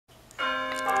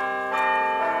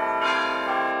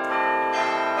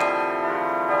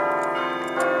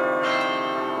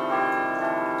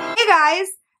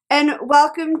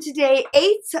welcome to day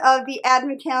 8 of the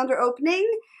advent calendar opening.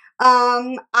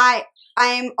 I'm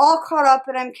all caught up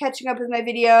and I'm catching up with my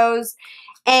videos,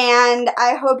 and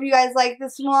I hope you guys like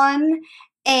this one.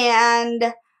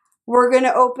 And we're going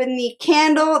to open the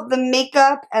candle, the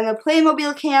makeup, and the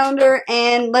Playmobile calendar,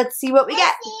 and let's see what we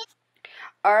get.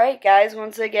 Alright guys,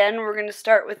 once again, we're going to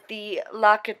start with the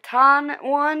Loccitane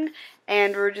one,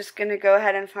 and we're just going to go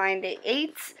ahead and find day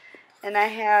 8. And I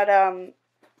had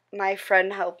my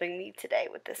friend helping me today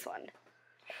with this one.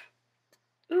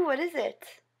 Ooh, what is it?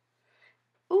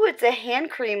 Ooh, it's a hand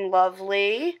cream,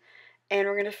 lovely. And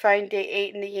we're going to find day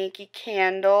 8 in the Yankee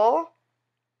candle.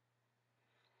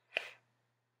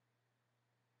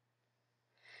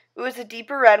 Ooh, it's a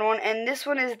deeper red one, and this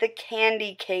one is the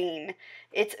candy cane.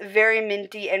 It's very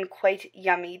minty and quite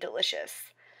yummy, delicious.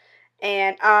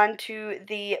 And on to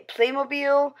the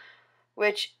Playmobile,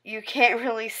 which you can't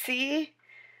really see.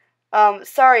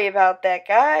 Sorry about that,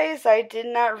 guys. I did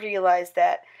not realize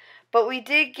that. But we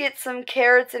did get some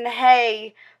carrots and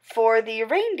hay for the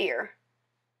reindeer.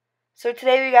 So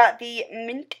today we got the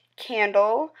mint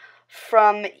candle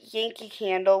from Yankee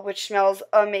Candle, which smells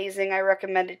amazing. I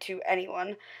recommend it to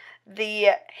anyone.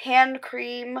 The hand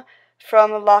cream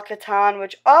from Loccitane,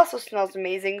 which also smells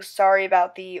amazing. Sorry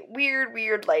about the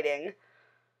weird lighting.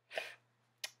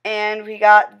 And we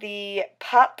got the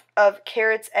pot of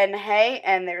carrots and hay,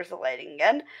 and there's the lighting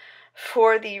again,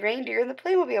 for the reindeer and the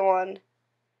Playmobile one.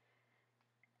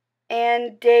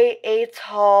 And day 8's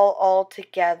haul all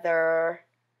together.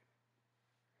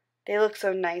 They look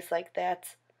so nice like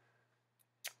that.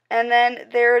 And then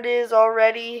there it is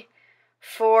already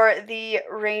for the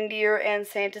reindeer and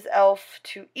Santa's elf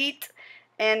to eat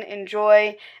and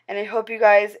enjoy. And I hope you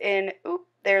guys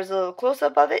there's a little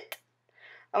close-up of it.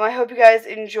 I hope you guys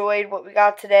enjoyed what we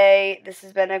got today. This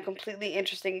has been a completely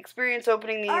interesting experience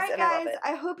opening these, and I love it.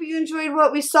 I hope you enjoyed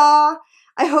what we saw.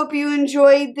 I hope you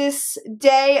enjoyed this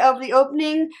day of the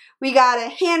opening. We got a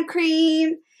hand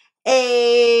cream,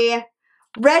 a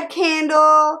red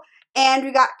candle, and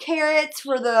we got carrots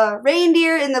for the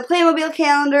reindeer in the Playmobile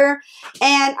calendar.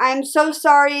 And I'm so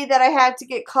sorry that I had to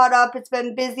get caught up. It's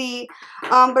been busy.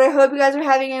 But I hope you guys are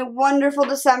having a wonderful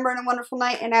December and a wonderful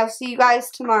night, and I'll see you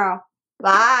guys tomorrow.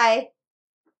 Bye.